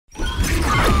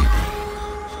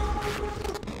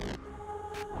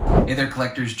Hey there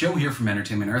collectors, Joe here from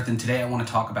Entertainment Earth, and today I want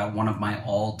to talk about one of my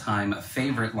all-time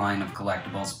favorite line of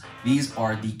collectibles. These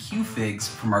are the Q-Figs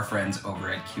from our friends over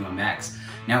at QMX.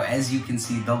 Now as you can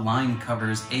see, the line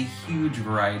covers a huge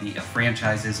variety of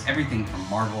franchises, everything from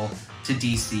Marvel to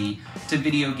DC to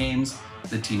video games,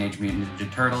 the Teenage Mutant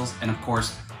Ninja Turtles, and of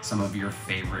course some of your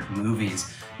favorite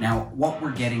movies. Now, what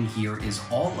we're getting here is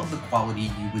all of the quality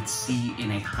you would see in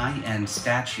a high-end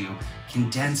statue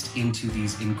condensed into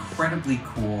these incredibly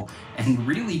cool and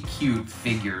really cute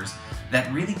figures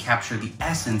that really capture the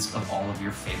essence of all of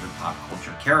your favorite pop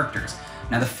culture characters.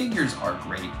 Now, the figures are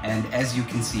great, and as you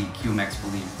can see, QMX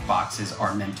believe boxes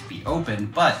are meant to be open,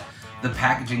 but the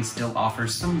packaging still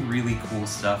offers some really cool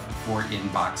stuff for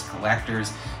in-box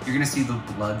collectors. You're gonna see the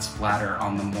blood splatter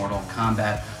on the Mortal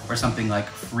Kombat or something like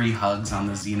free hugs on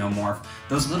the Xenomorph.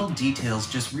 Those little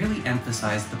details just really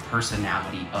emphasize the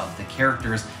personality of the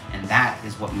characters, and that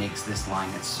is what makes this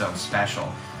line so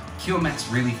special.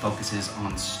 QMX really focuses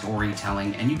on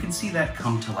storytelling, and you can see that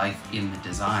come to life in the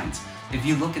designs. If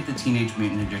you look at the Teenage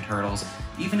Mutant Ninja Turtles,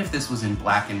 even if this was in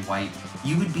black and white,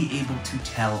 you would be able to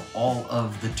tell all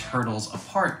of the turtles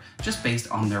apart just based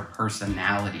on their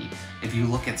personality. If you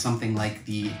look at something like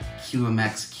the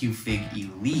QMX Q-Fig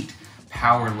Elite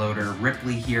Power Loader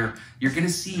Ripley here, you're gonna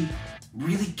see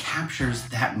really captures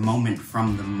that moment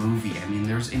from the movie. I mean,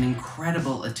 there's an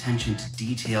incredible attention to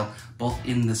detail both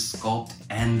in the sculpt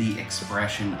and the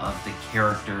expression of the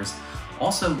characters.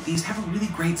 Also, these have a really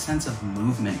great sense of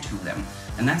movement to them,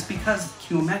 and that's because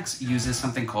QMX uses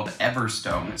something called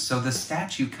Everstone, so the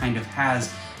statue kind of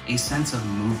has a sense of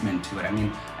movement to it. I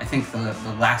mean, I think the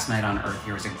Last Night on Earth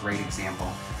here is a great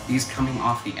example. These coming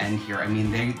off the end here, I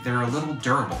mean, they're a little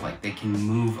durable, like they can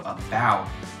move about.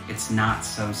 It's not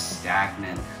so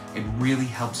stagnant. It really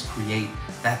helps create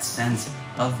that sense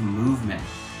of movement.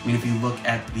 I mean, if you look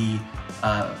at the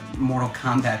Mortal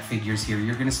Kombat figures here,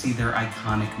 you're gonna see their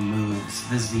iconic moves,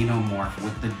 the Xenomorph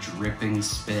with the dripping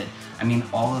spit. I mean,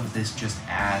 all of this just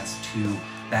adds to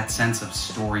that sense of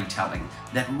storytelling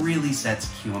that really sets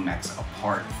QMX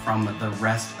apart from the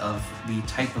rest of the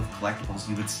type of collectibles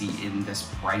you would see in this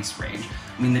price range.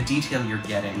 I mean, the detail you're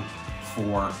getting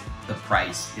for the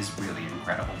price is really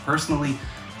incredible. Personally,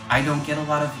 I don't get a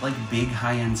lot of big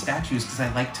high-end statues because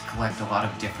I like to collect a lot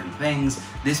of different things.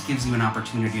 This gives you an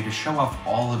opportunity to show off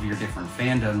all of your different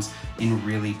fandoms in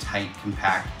really tight,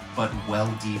 compact, but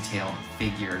well-detailed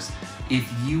figures. If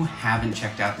you haven't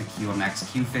checked out the QMX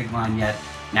Q-Fig line yet,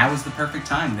 now is the perfect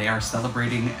time. They are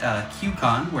celebrating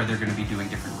QCon, where they're going to be doing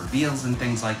different reveals and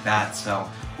things like that. So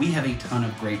we have a ton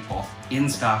of great both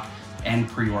in-stock and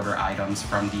pre-order items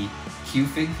from the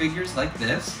Q-Fig figures like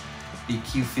this, the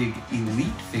Q-Fig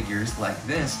Elite figures like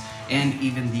this, and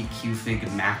even the Q-Fig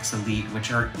Max Elite,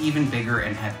 which are even bigger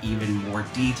and have even more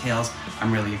details.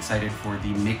 I'm really excited for the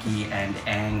Mickey and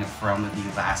Aang from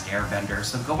The Last Airbender,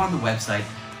 so go on the website,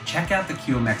 check out the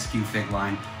QMX Q-Fig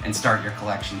line, and start your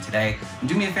collection today. And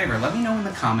do me a favor, let me know in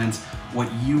the comments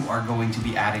what you are going to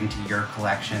be adding to your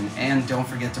collection, and don't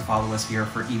forget to follow us here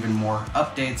for even more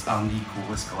updates on the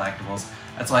coolest collectibles.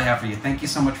 That's all I have for you. Thank you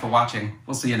so much for watching.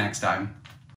 We'll see you next time.